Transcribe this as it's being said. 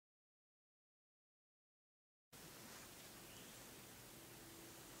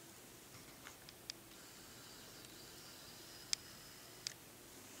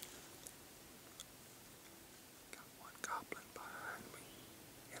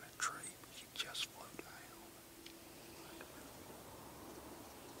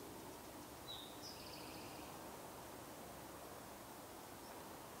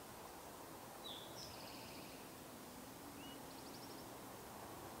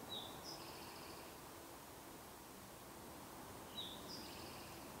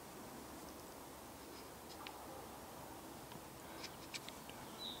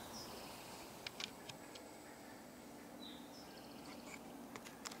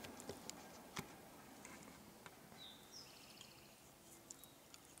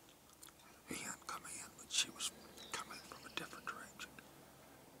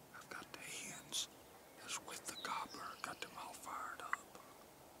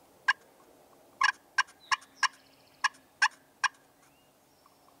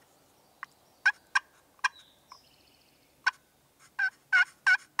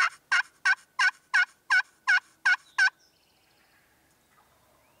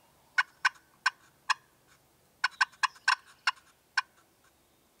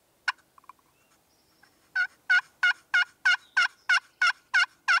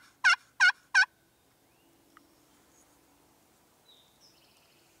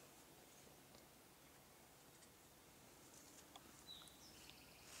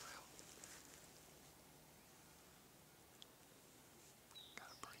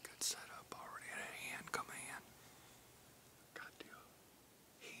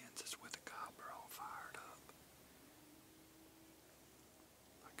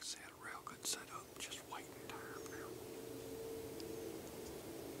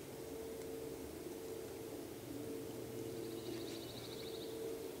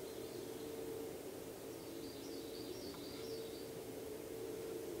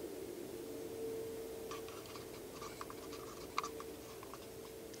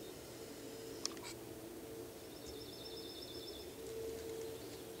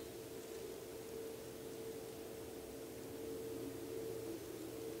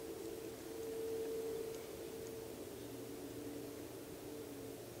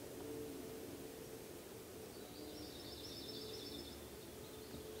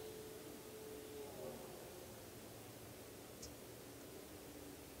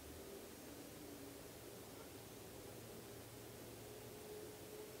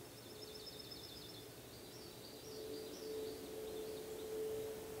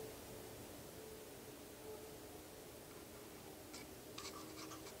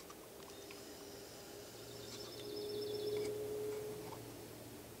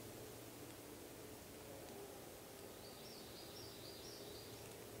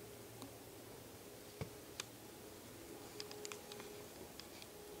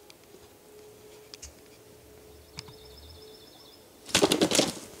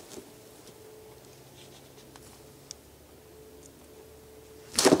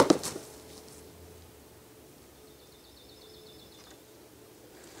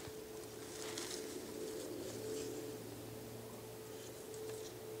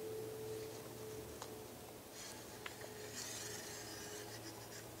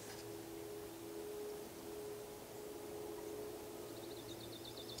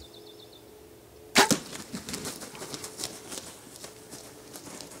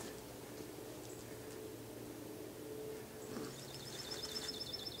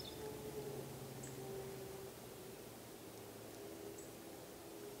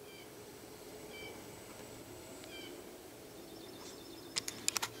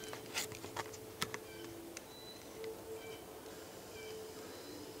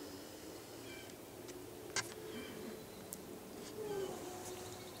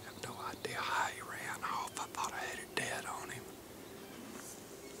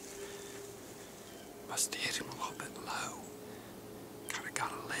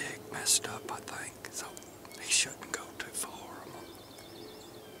messed up, I think, so he shouldn't go too far. I'm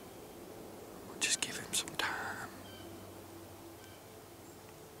gonna just give him some time.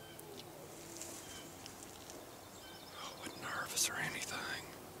 I wasn't nervous or anything.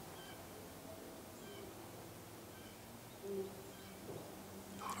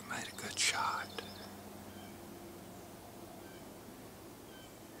 Thought I made a good shot.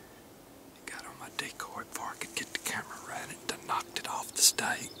 He got on my decoy before I could get the camera right and done knocked it off the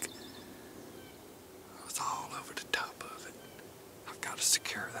stake. I was all over the top of it. I've got to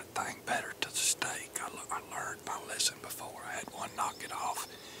secure that thing better to the stake. I learned my lesson before. I had one knock it off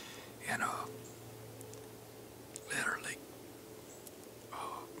and literally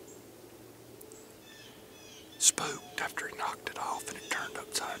spooked after he knocked it off and it turned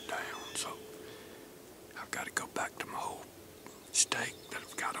upside down. So I've got to go back to my old stake that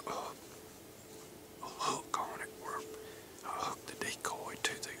I've got a hook on it where I hook the decoy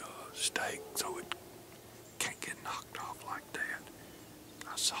to the stake so it can't get knocked off like that.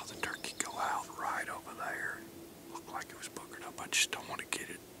 I saw the turkey go out right over there and looked like it was boogered up. I just don't want to get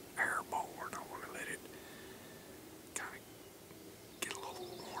it airborne. I want to let it kind of get a little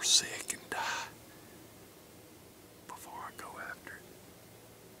more sick and die before I go after it.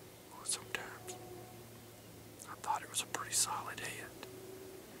 Well, sometimes I thought it was a pretty solid hit.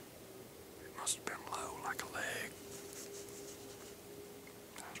 It must have been low like a leg.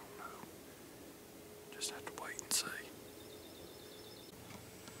 I don't know. Just have to wait and see.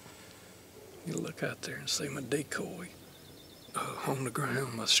 You look out there and see my decoy on the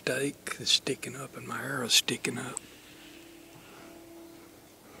ground. My stake is sticking up and my arrow's sticking up.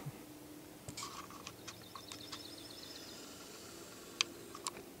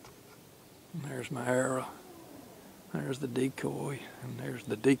 And there's my arrow. There's the decoy, and there's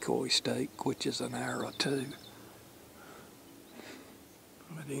the decoy stake, which is an arrow too.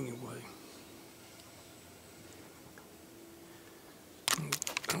 But anyway,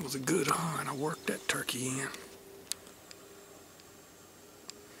 that was a good hunt. I worked that turkey in.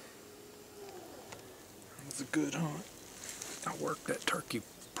 It was a good hunt. I worked that turkey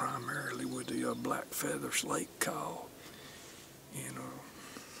primarily with the black feather slate call. And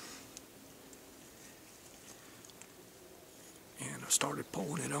I started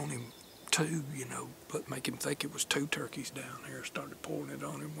pouring it on him too, you know, but make him think it was two turkeys down there. Started pouring it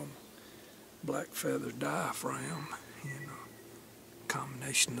on him on black feather diaphragm, and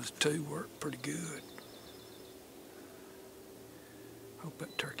combination of the two worked pretty good. Hope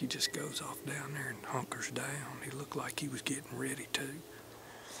that turkey just goes off down there and hunkers down. He looked like he was getting ready to.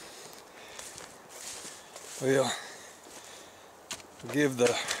 Well, I'll give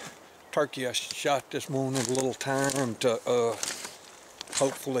the turkey I shot this morning a little time to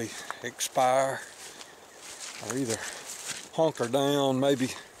hopefully expire, or either hunker down, maybe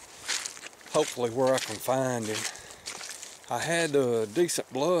hopefully where I can find him. I had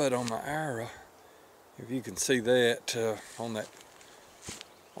decent blood on my arrow, if you can see that on that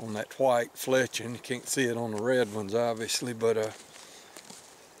white fletching. You can't see it on the red ones obviously, but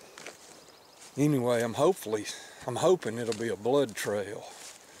anyway, I'm hoping it'll be a blood trail.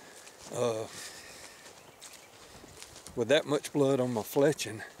 With that much blood on my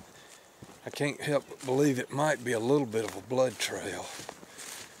fletching, I can't help but believe it might be a little bit of a blood trail.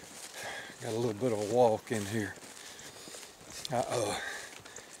 Got a little bit of a walk in here.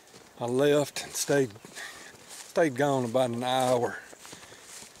 I left and stayed gone about an hour.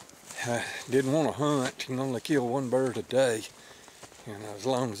 I didn't want to hunt. You can only kill one bird a day. And as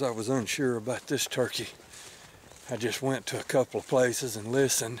long as I was unsure about this turkey, I just went to a couple of places and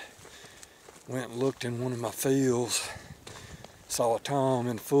listened. Went and looked in one of my fields. Saw a tom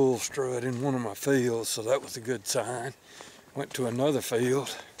in full strut in one of my fields, so that was a good sign. Went to another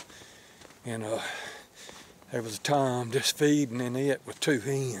field, and there was a tom just feeding in it with two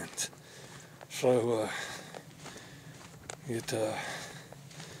hens. So it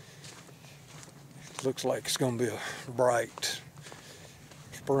looks like it's going to be a bright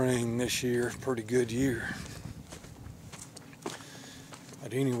spring this year, pretty good year.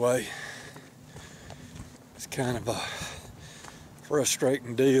 But anyway, it's kind of a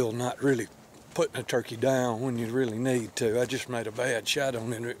frustrating deal not really putting a turkey down when you really need to. I just made a bad shot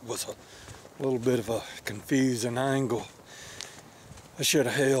on it. It was a little bit of a confusing angle. I should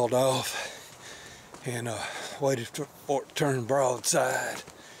have held off and waited for it to turn broadside.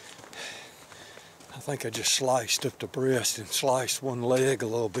 I think I just sliced up the breast and sliced one leg a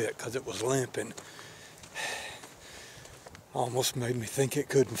little bit because it was limping. Almost made me think it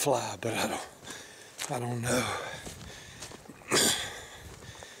couldn't fly, but I don't know.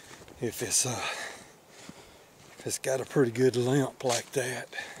 If it's got a pretty good limp like that,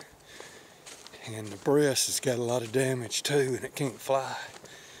 and the breast has got a lot of damage too, and it can't fly.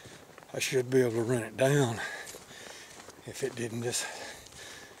 I should be able to run it down if it didn't just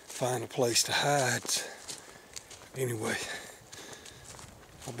find a place to hide. Anyway,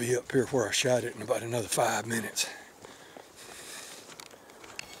 I'll be up here where I shot it in about another 5 minutes.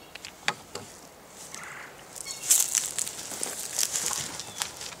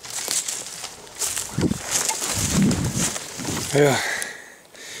 Yeah,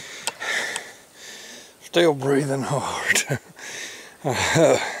 still breathing hard.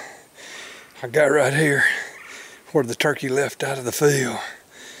 I got right here where the turkey left out of the field,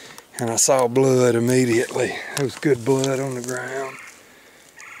 and I saw blood immediately. There was good blood on the ground.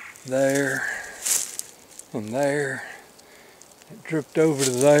 There and there. It dripped over to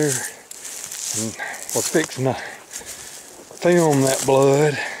there, and was fixing to film that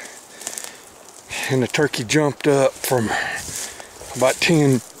blood, and the turkey jumped up from about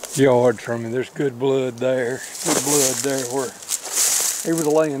 10 yards from me. There's good blood there. Good blood there where he was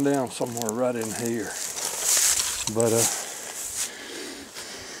laying down somewhere right in here. But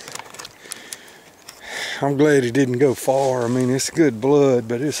I'm glad he didn't go far. I mean, it's good blood,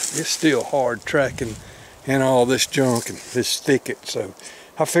 but it's still hard tracking and all this junk and this thicket. So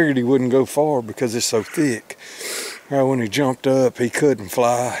I figured he wouldn't go far because it's so thick. Right when he jumped up, he couldn't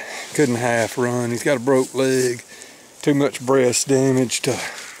fly, couldn't half run. He's got a broke leg, too much breast damage to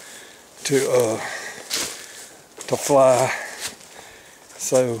fly.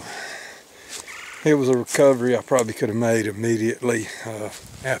 So it was a recovery I probably could have made immediately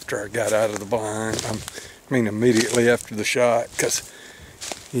after I got out of the blind. I mean immediately after the shot, because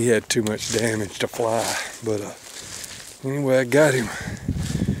he had too much damage to fly. But anyway, I got him.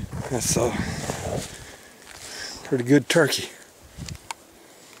 That's a pretty good turkey.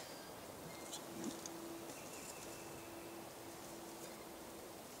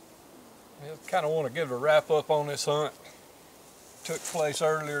 I kind of want to give a wrap up on this hunt. Took place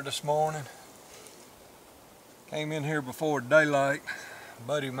earlier this morning. Came in here before daylight. A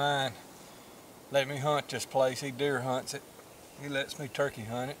buddy of mine let me hunt this place. He deer hunts it. He lets me turkey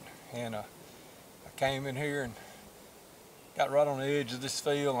hunt it. And I came in here and got right on the edge of this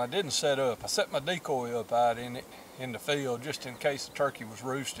field, and I didn't set up. I set my decoy up out in the field just in case the turkey was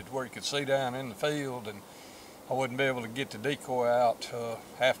roosted where you could see down in the field, and I wouldn't be able to get the decoy out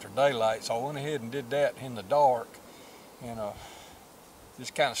after daylight. So I went ahead and did that in the dark, and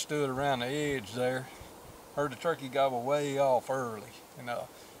just kind of stood around the edge there. Heard the turkey gobble way off early, and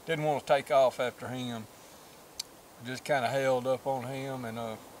didn't want to take off after him. Just kind of held up on him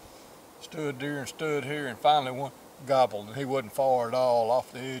and stood there and stood here, and finally one gobbled, and he wasn't far at all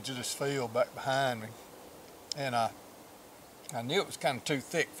off the edge of this field back behind me. And I knew it was kind of too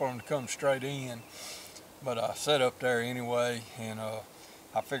thick for him to come straight in, but I set up there anyway, and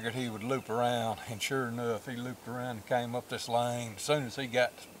I figured he would loop around, and sure enough, he looped around and came up this lane. As soon as he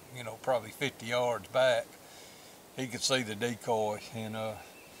got, probably 50 yards back, he could see the decoy, and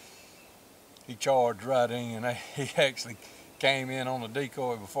he charged right in. He actually came in on the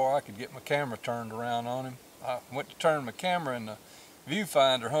decoy before I could get my camera turned around on him. I went to turn my camera, and the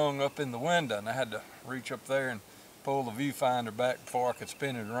viewfinder hung up in the window, and I had to reach up there and pull the viewfinder back before I could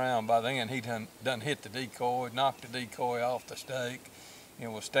spin it around. By then, he done hit the decoy, knocked the decoy off the stake,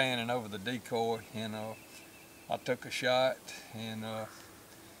 and was standing over the decoy. And I took a shot, and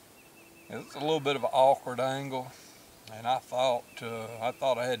it was a little bit of an awkward angle, and I thought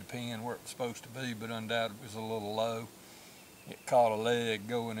I had the pin where it was supposed to be, but undoubtedly it was a little low. It caught a leg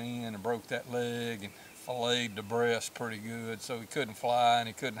going in and broke that leg and filleted the breast pretty good, so he couldn't fly and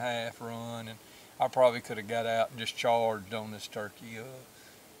he couldn't half run, and I probably could have got out and just charged on this turkey.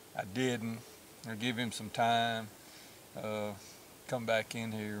 I didn't. I give him some time. Come back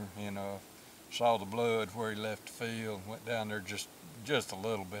in here and saw the blood where he left the field. Went down there just a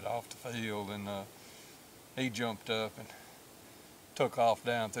little bit off the field, and he jumped up and took off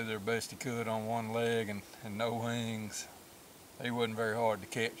down through there best he could on one leg and no wings. He wasn't very hard to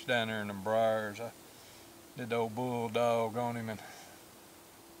catch down there in them briars. I did the old bulldog on him and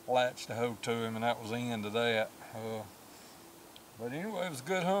latched a hold to him, and that was the end of that. But anyway, it was a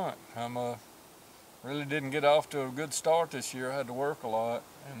good hunt. Really didn't get off to a good start this year. I had to work a lot,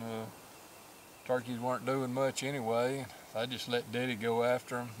 and turkeys weren't doing much anyway. I just let Daddy go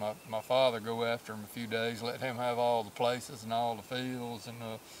after them. My father go after them a few days, let him have all the places and all the fields.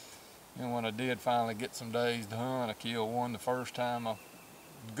 And when I did finally get some days to hunt, I killed one the first time, a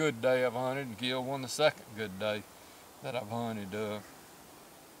good day I've hunted, and killed one the second good day that I've hunted.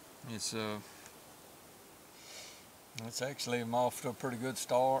 It's actually, I'm off to a pretty good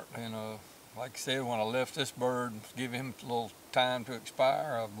start, and like I said, when I left this bird, give him a little time to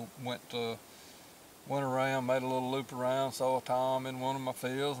expire, I went to went around, made a little loop around, saw a tom in one of my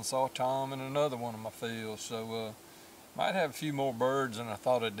fields and saw a tom in another one of my fields. So might have a few more birds than I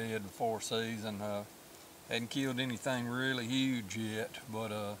thought I did before season. Hadn't killed anything really huge yet,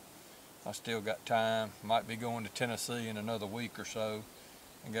 but I still got time. Might be going to Tennessee in another week or so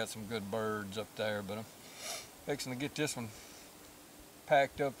and got some good birds up there, but I'm fixing to get this one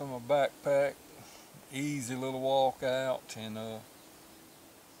packed up in my backpack. Easy little walk out, and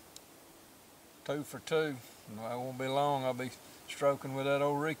 2 for 2. It won't be long, I'll be stroking with that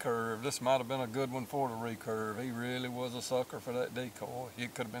old recurve. This might have been a good one for the recurve. He really was a sucker for that decoy.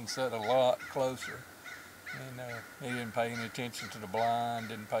 It could have been set a lot closer. And he didn't pay any attention to the blind,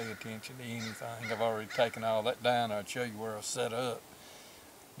 didn't pay attention to anything. I've already taken all that down. I'd show you where I set up.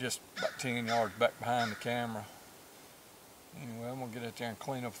 Just about 10 yards back behind the camera. Anyway, I'm gonna get out there and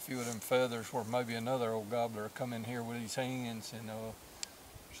clean up a few of them feathers where maybe another old gobbler will come in here with these hens and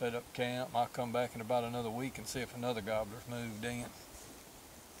set up camp. I'll come back in about another week and see if another gobbler's moved in.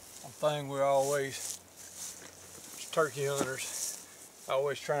 One thing we're always, as turkey hunters,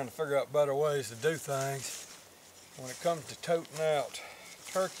 always trying to figure out better ways to do things. When it comes to toting out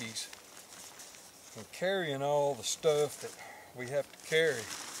turkeys and carrying all the stuff that we have to carry,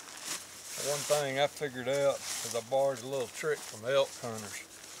 one thing I figured out is I borrowed a little trick from elk hunters.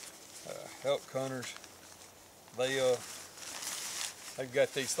 Elk hunters, they've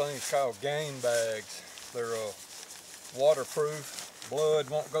got these things called game bags. They're waterproof, blood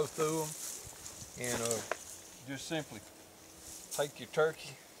won't go through them, and just simply take your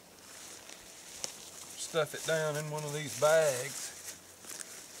turkey, stuff it down in one of these bags,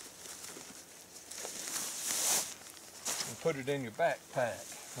 and put it in your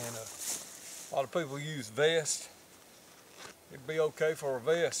backpack. And a lot of people use vests. It'd be okay for a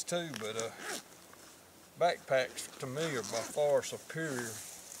vest too, but backpacks to me are by far superior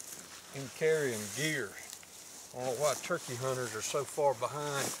in carrying gear. I don't know why turkey hunters are so far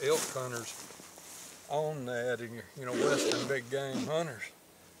behind elk hunters on that, and you know, western big game hunters.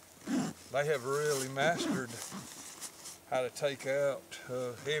 They have really mastered how to take out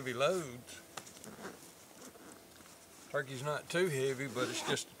heavy loads. Turkey's not too heavy, but it's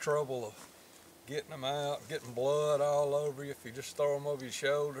just the trouble of getting them out, getting blood all over you if you just throw them over your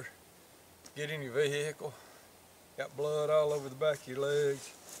shoulder. Get in your vehicle, got blood all over the back of your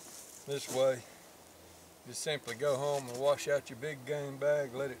legs. This way, just simply go home and wash out your big game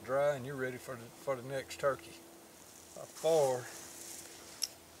bag, let it dry, and you're ready for the next turkey. By far,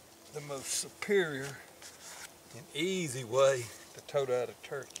 the most superior and easy way to tote out a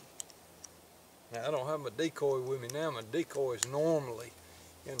turkey. Now, I don't have my decoy with me now. My decoy is normally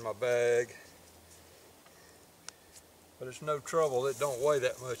in my bag, but it's no trouble. It don't weigh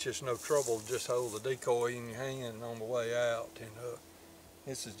that much. It's no trouble to just hold the decoy in your hand on the way out. And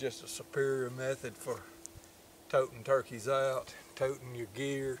this is just a superior method for toting turkeys out, toting your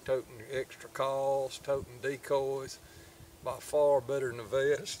gear, toting your extra calls, toting decoys. By far better than a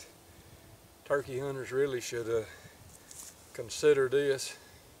vest. Turkey hunters really should consider this.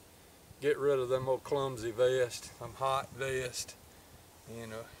 Get rid of them old clumsy vests, them hot vests. You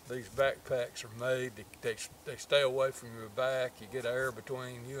know, these backpacks are made, they stay away from your back. You get air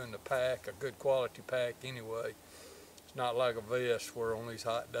between you and the pack, a good quality pack anyway. It's not like a vest where on these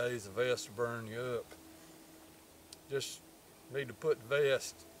hot days the vest will burn you up. Just need to put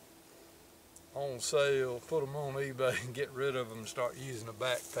vests on sale, put them on eBay and get rid of them and start using a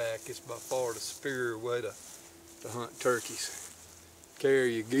backpack. It's by far the superior way to hunt turkeys.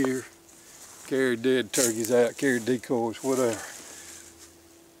 Carry your gear, carry dead turkeys out, carry decoys, whatever.